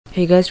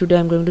Hey guys, today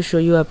I'm going to show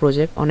you a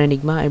project on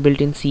Enigma I built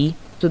in C.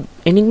 So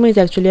Enigma is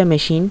actually a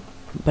machine,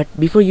 but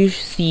before you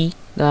see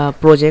the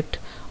project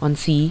on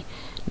C,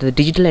 the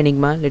digital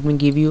Enigma, let me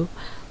give you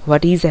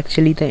what is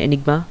actually the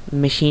Enigma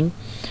machine.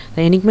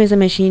 The Enigma is a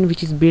machine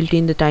which is built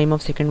in the time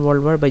of Second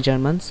World War by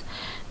Germans.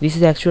 This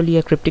is actually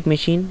a cryptic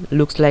machine,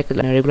 looks like a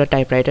regular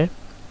typewriter.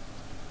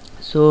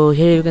 So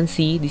here you can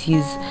see this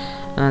is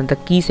the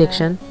key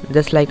section,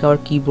 just like our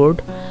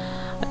keyboard.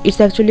 It's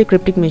actually a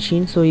cryptic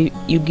machine, so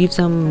you give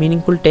some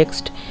meaningful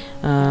text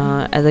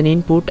as an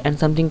input, and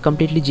something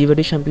completely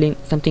gibberish,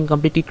 something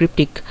completely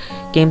cryptic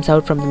comes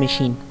out from the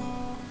machine.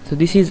 So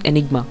this is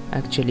Enigma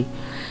actually.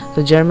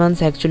 So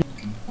Germans actually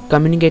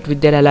communicate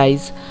with their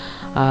allies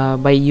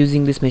by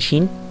using this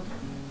machine.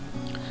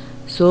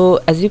 So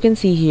as you can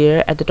see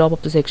here at the top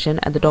of the section,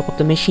 at the top of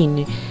the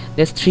machine,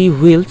 there's 3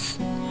 wheels,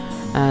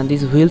 and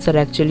these wheels are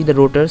actually the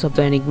rotors of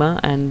the Enigma,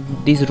 and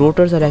these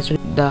rotors are actually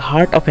the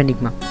heart of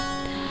Enigma.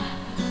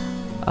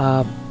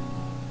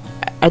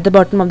 At the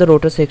bottom of the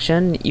rotor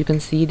section you can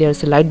see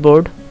there's a light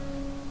board,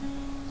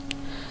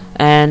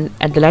 and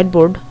at the light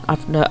board,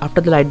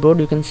 after the light board,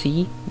 you can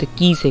see the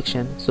key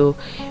section. So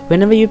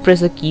whenever you press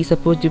the key,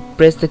 suppose you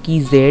press the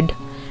key Z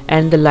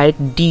and the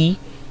light D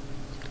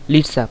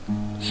lights up,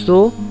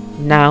 so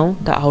now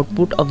the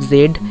output of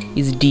Z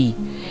is D.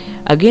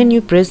 Again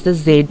you press the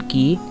Z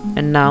key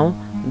and now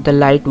the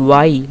light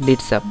Y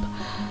lights up.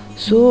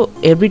 So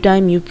every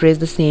time you press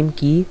the same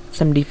key,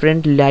 some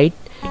different light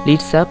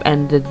lights up,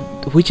 and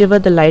whichever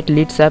the light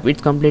lights up,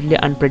 it's completely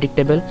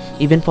unpredictable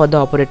even for the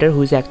operator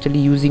who is actually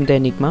using the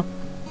Enigma.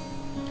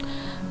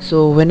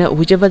 So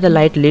whichever the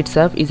light lights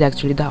up is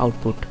actually the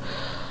output.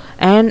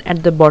 And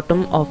at the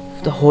bottom of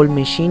the whole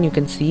machine you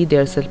can see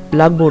there's a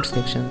plug board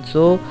section.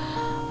 So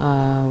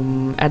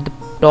at the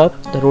top,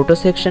 the rotor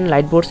section,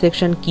 light board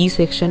section, key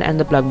section, and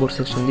the plug board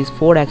section, these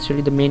 4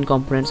 actually the main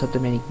components of the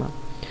Enigma.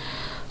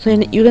 So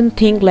you can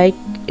think like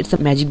it's a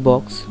magic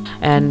box,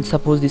 and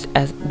suppose this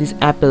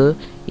apple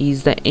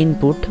is the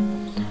input.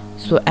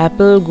 So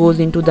apple goes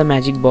into the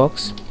magic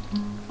box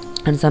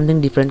and something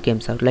different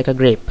comes out, like a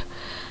grape.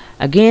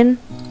 Again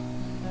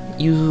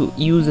you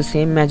use the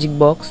same magic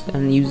box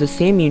and use the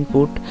same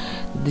input.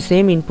 The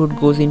same input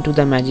goes into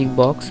the magic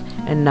box,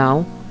 and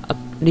now a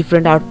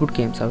different output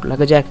comes out,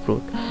 like a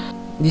jackfruit.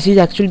 This is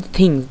actually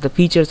the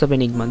features of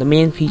Enigma, the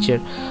main feature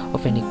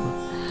of Enigma.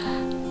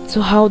 So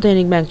how the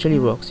Enigma actually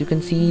works, you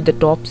can see the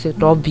top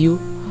view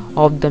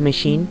of the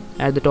machine.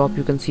 At the top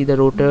you can see the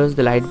rotors,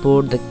 the light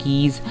board, the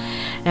keys,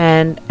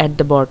 and at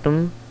the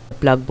bottom the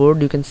plug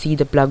board. You can see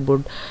the plug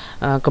board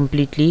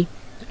completely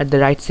at the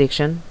right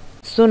section.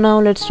 So now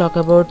let's talk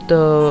about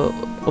the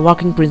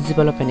working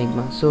principle of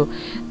Enigma. So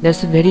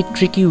there's a very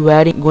tricky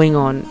wiring going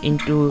on in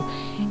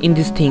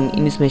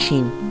this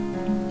machine.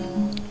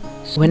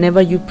 So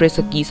whenever you press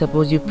a key,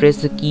 suppose you press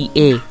the key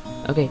A,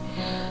 okay,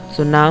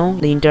 so now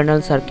the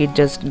internal circuit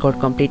just got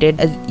completed.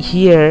 As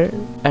here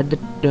at the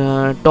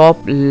top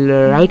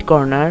right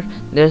corner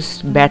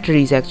there's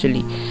batteries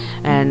actually,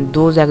 and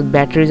those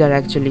batteries are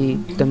actually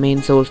the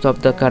main source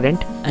of the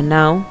current. And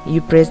now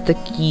you press the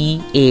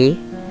key A,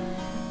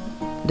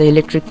 the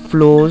electric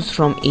flows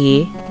from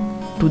A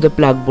to the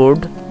plug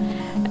board,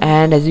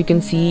 and as you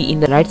can see in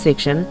the right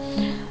section,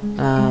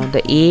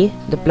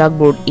 the plug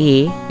board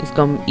A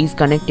is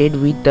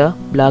connected with the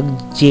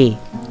plug J.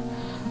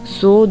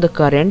 So the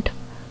current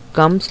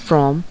comes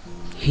from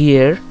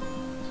here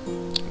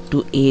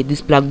to A,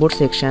 this plug board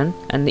section,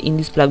 and in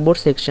this plug board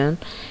section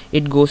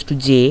it goes to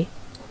J.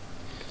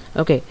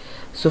 Okay,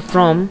 so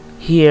from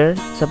here,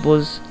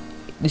 suppose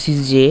this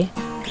is J,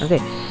 okay,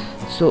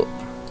 so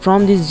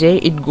from this J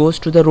it goes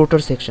to the rotor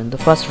section, the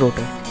first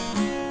rotor.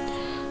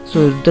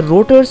 So the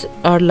rotors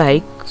are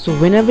like, so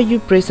whenever you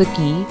press a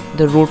key,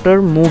 the rotor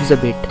moves a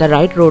bit. The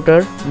right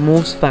rotor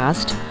moves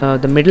fast,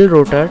 the middle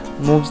rotor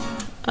moves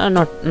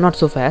not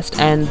so fast,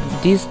 and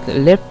this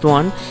left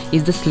one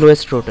is the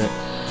slowest rotor.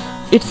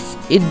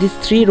 These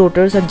 3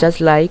 rotors are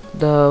just like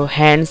the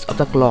hands of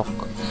the clock.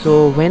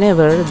 So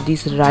whenever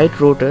this right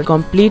rotor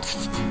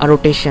completes a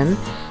rotation,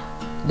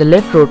 the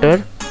left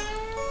rotor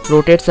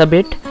rotates a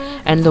bit,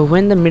 and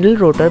when the middle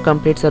rotor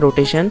completes a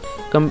rotation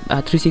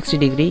 360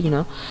 degree,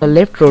 the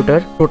left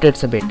rotor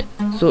rotates a bit.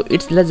 So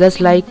it's just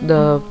like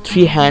the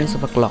 3 hands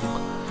of a clock.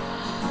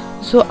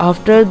 So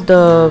after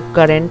the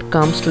current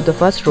comes to the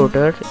first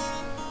rotor,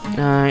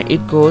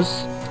 it goes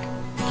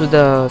to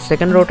the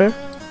second rotor,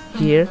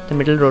 here the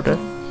middle rotor.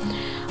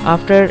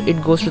 After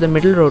it goes to the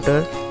middle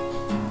rotor,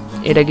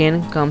 it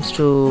again comes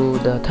to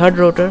the third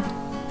rotor,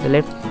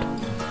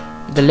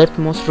 the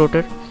leftmost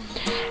rotor.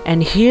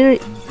 And here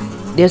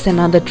there's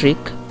another trick,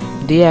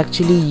 they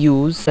actually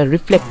use a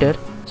reflector.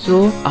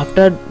 So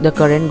after the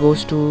current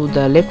goes to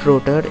the left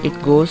rotor,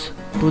 it goes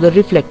to the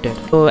reflector.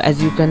 So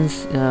as you can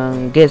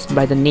guess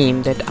by the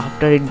name, that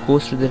after it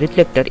goes to the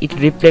reflector, it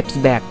reflects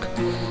back.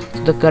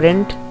 The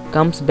current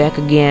comes back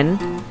again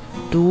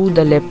to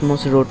the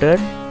leftmost rotor.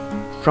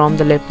 From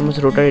the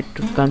leftmost rotor it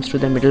comes to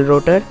the middle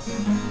rotor,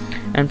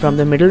 and from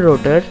the middle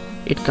rotor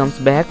it comes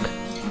back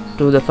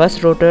to the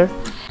first rotor.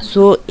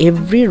 So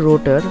every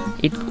rotor,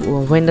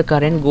 when the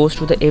current goes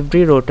to the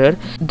every rotor,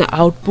 the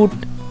output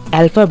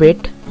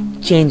alphabet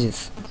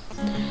changes.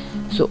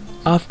 So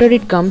after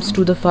it comes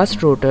to the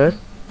first rotor,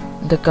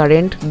 the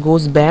current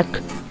goes back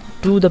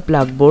to the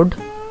plug board.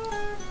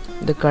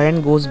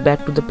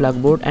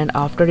 And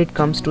after it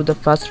comes to the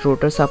first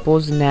rotor,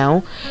 suppose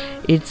now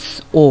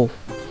it's O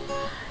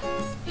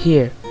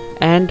here,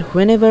 and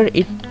whenever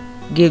it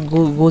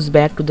goes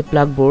back to the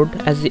plug board,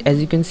 as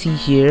you can see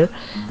here,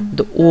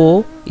 the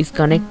O is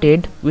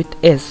connected with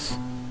S.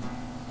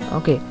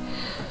 Okay,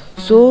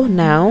 so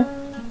now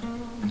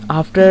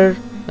after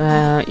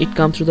it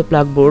comes to the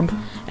plug board,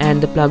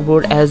 and the plug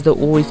board, as the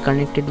O is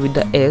connected with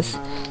the S,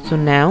 so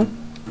now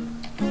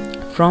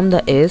from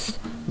the S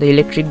the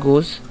electric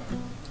goes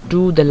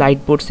to the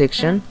light board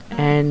section,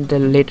 and the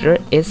letter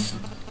S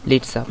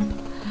lights up.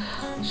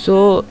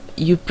 So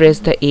you press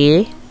the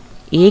A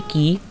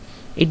key,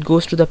 it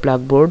goes to the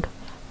plug board.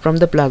 From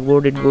the plug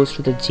board it goes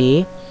to the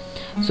J,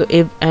 so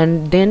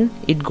and then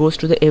it goes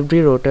to the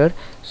every rotor.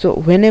 So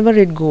whenever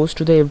it goes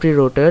to the every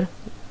rotor,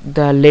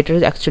 the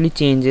letter actually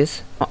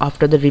changes.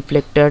 After the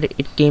reflector,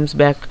 it comes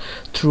back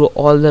through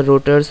all the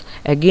rotors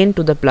again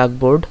to the plug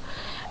board,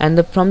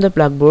 and from the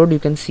plug board you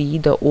can see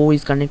the O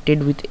is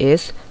connected with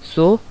S,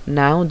 so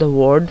now the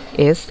word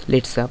S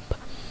lights up.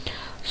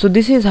 So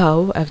this is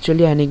how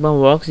actually Enigma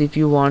works. If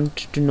you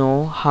want to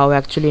know how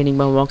actually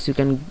Enigma works, you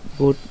can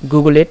go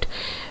Google it.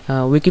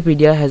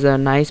 Wikipedia has a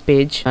nice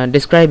page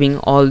describing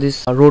all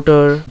this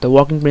rotor, the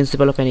working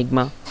principle of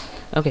Enigma.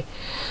 Okay,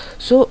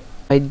 so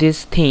by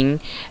this thing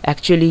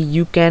actually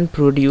you can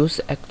produce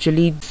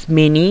actually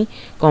many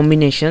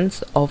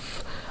combinations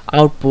of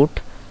output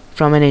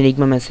from an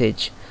Enigma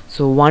message.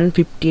 So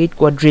 158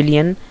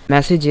 quadrillion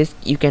messages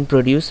you can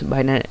produce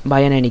by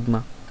an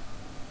Enigma.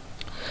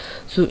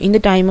 So in the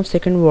time of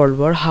Second World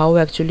War, how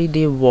actually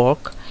they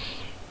work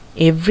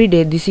every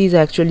day. This is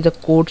actually the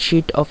code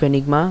sheet of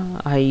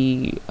Enigma.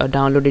 I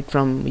downloaded it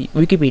from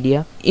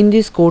Wikipedia. In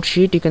this code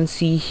sheet you can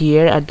see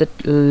here at the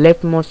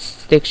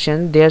leftmost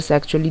section there's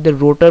actually the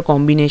rotor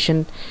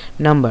combination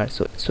number.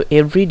 So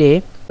every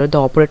day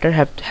the operator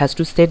has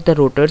to set the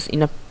rotors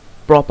in a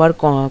proper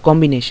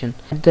combination.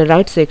 At the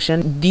right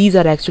section, these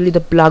are actually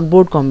the plug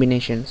board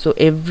combination. So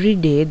every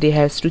day they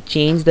has to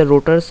change the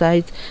rotor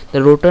size,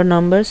 the rotor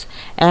numbers,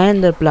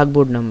 and the plug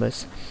board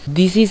numbers.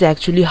 This is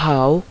actually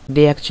how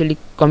they actually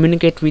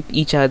communicate with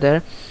each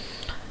other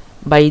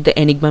by the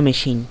Enigma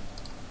machine.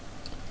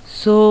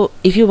 So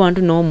if you want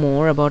to know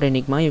more about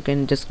Enigma, you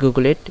can just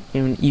Google it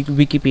in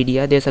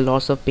Wikipedia. There's a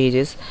lots of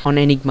pages on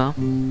Enigma.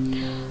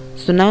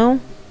 So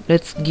now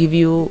let's give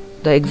you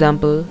the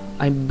example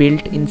I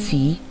built in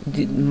C.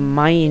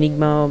 My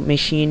Enigma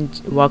machine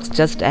works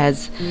just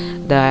as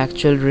the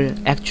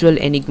actual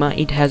Enigma.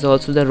 It has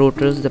also the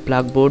rotors, the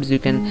plug boards. You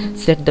can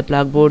set the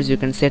plug boards, you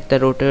can set the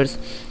rotors,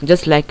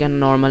 just like a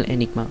normal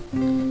Enigma.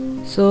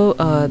 So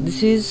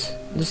this is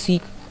the C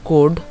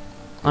code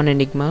on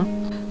Enigma.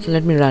 So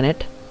let me run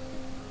it.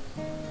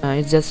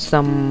 It's just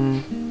some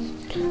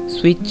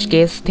switch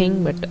case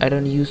thing, but I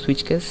don't use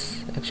switch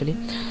case actually.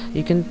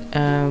 You can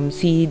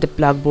see the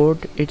plug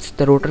board, it's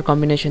the rotor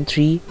combination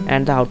 3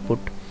 and the output.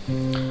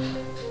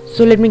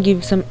 So let me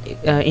give some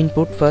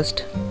input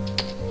first.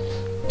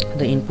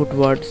 The input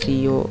word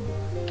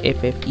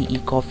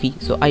COFFEE, coffee.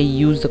 So I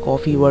use the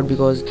coffee word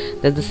because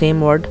that's the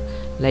same word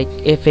like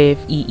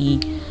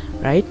FFEE,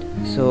 right?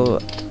 So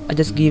I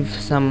just give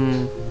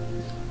some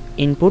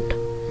input,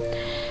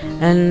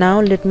 and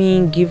now let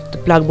me give the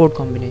plug board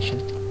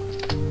combination.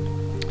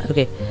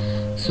 Okay,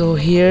 so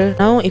here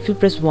now if you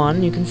press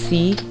 1, you can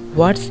see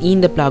what's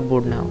in the plug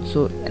board now.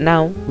 So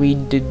now we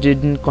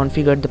didn't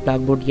configure the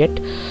plug board yet,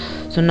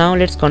 so now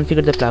let's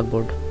configure the plug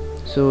board.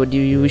 So do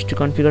you wish to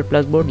configure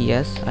plug board?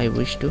 Yes, I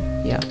wish to.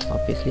 Yeah,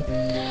 obviously.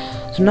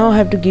 So now I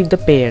have to give the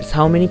pairs,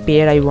 how many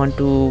pair I want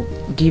to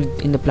give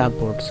in the plug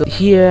board. So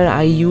here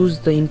I use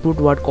the input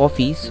word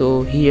coffee.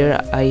 So here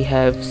I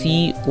have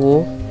C,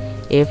 O,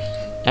 F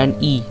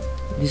and E,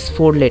 these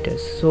 4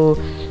 letters. So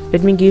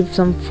let me give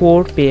some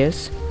 4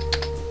 pairs.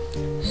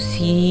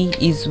 C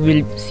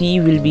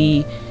will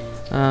be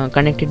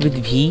connected with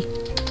V,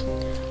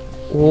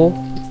 O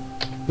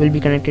will be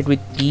connected with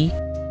P,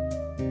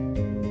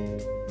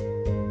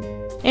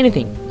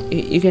 anything,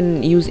 you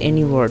can use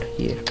any word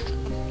here.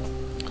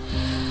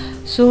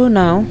 So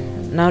now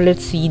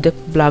let's see the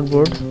plug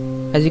board.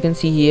 As you can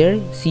see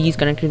here, C is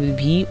connected with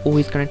V, O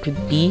is connected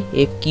with P,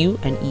 F, Q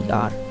and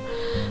ER.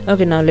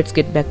 Okay, now let's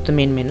get back to the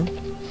main menu.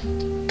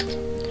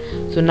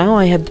 So now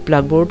I have the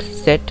plug board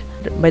set.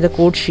 By the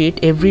code sheet,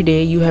 every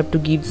day you have to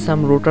give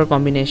some rotor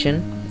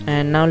combination,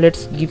 and now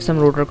let's give some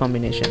rotor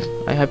combination.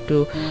 I have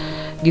to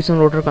give some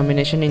rotor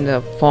combination in the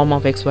form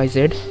of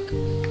XYZ.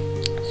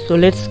 So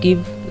let's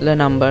give the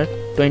number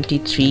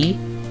 23,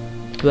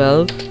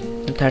 12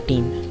 and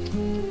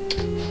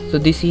 13. So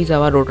this is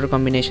our rotor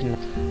combination.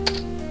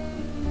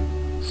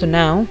 So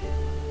now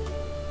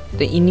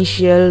the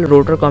initial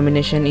rotor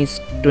combination is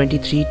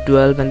 23,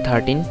 12 and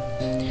 13.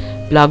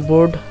 Plug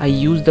board, I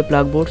used the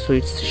plug board, so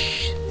it's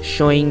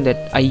showing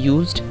that I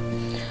used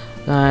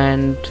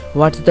and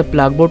what's the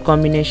plugboard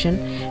combination,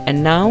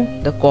 and now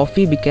the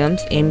coffee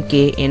becomes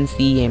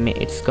MKNCMA.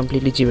 It's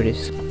completely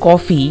gibberish.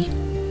 Coffee,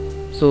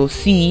 so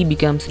C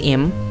becomes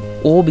M,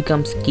 O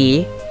becomes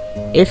K,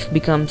 F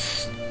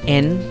becomes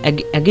N,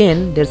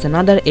 again there's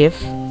another F,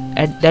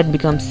 that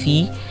becomes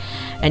C,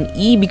 and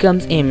E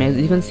becomes M. As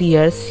you can see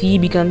here, C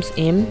becomes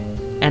M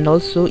and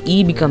also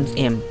E becomes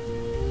M.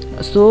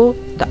 So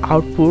the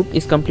output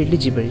is completely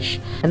gibberish.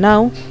 And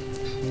now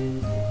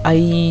I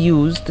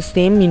use the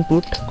same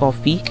input,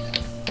 coffee,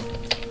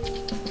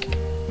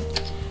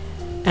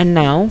 and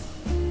now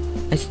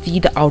I see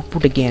the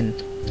output again.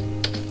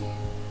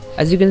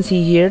 As you can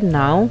see here,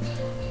 now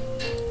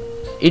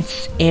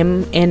it's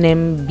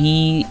MNMBSZT.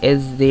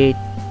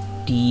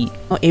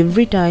 Now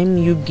every time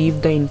you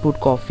give the input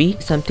coffee,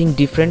 something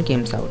different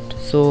comes out.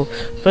 So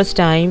first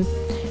time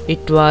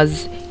it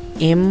was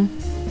MKNCMA,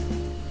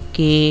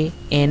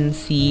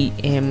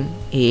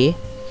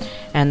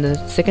 and the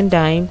second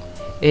time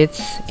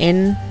it's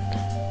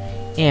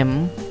NMBSZT.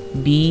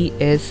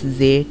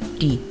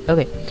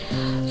 okay,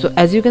 so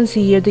as you can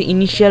see here, the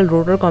initial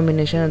rotor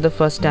combination at the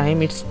first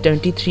time it's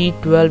 23,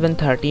 12 and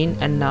 13,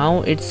 and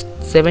now it's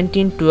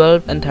 17,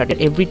 12 and 13.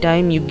 Every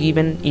time you give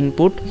an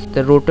input,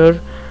 the rotor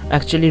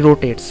actually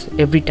rotates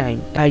every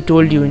time. I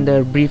told you in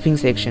the briefing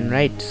section,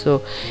 right?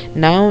 So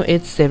now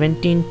it's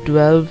 17,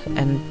 12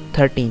 and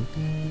 13.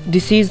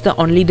 This is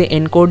only the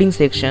encoding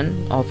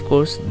section. Of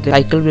course the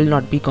cycle will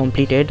not be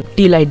completed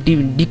till I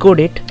decode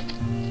it.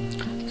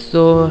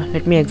 So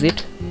let me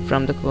exit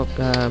from the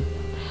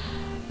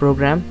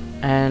program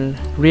and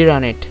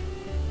rerun it.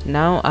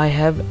 Now I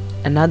have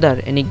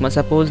another enigma.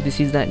 Suppose this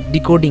is the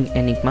decoding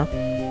enigma.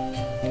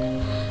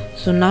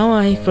 So now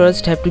I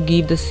first have to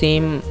give the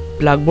same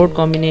plugboard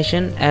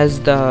combination as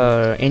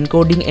the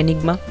encoding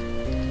enigma,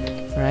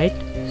 right?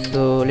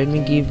 So let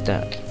me give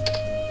the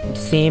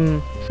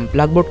same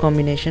plugboard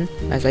combination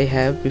as I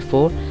have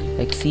before,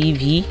 like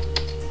CV.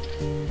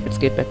 Let's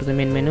get back to the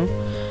main menu,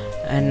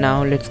 and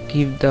now let's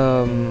give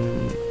the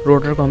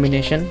rotor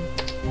combination.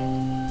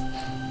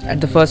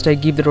 At the first I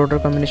give the rotor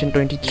combination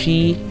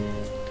 23,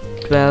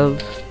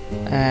 12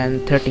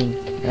 and 13,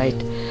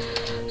 right?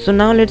 So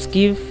now let's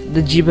give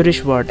the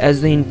gibberish word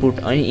as the input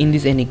in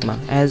this enigma.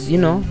 As you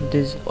know,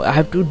 this I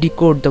have to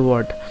decode the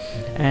word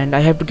and I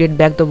have to get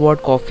back the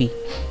word coffee.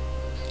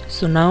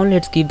 So now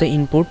let's give the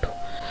input.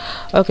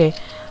 Okay,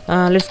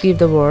 let's give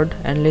the word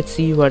and let's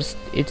see what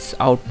its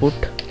output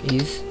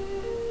is.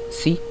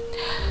 See,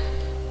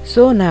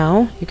 so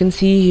now you can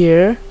see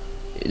here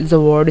the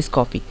word is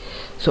coffee.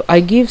 So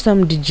I give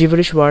some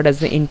gibberish word as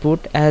the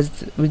input,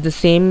 as with the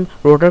same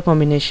rotor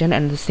combination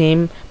and the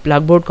same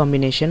plugboard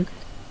combination,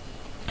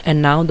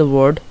 and now the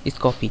word is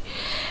coffee.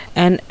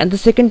 And at the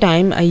second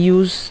time I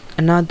use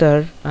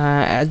another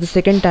at the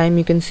second time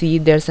you can see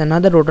there's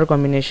another rotor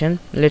combination.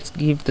 Let's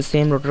give the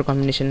same rotor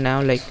combination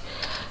now, like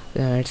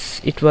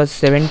it was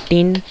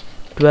 17,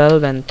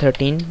 12 and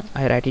 13.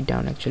 I write it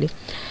down actually.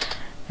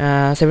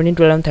 17,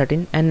 12 and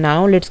 13, and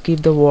now let's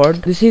give the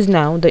word. This is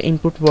now the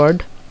input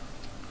word.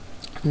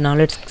 Now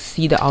let's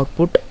see the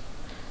output.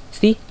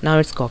 See, now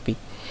it's coffee.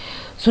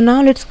 So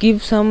now let's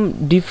give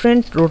some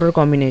different rotor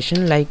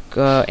combination, like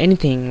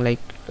anything, like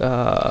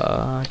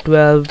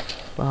 12,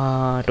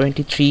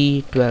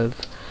 23, 12,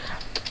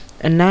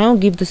 and now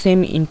give the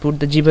same input,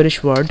 the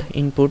gibberish word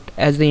input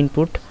as the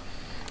input,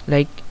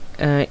 like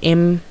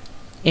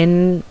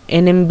NMBSZT.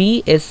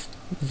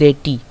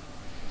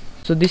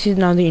 So this is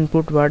now the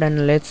input word,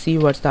 and let's see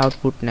what's the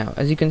output now.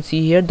 As you can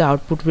see here, the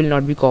output will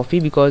not be coffee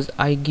because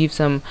I give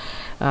some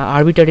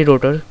arbitrary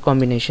rotor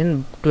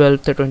combination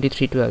 12,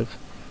 23, 12.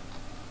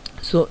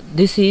 So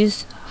this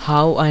is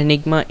how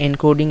Enigma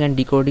encoding and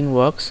decoding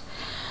works.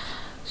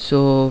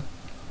 So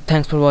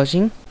thanks for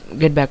watching.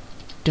 Get back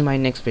to my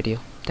next video.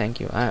 Thank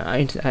you.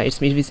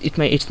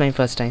 It's my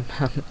first time.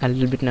 I'm a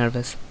little bit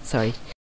nervous, sorry.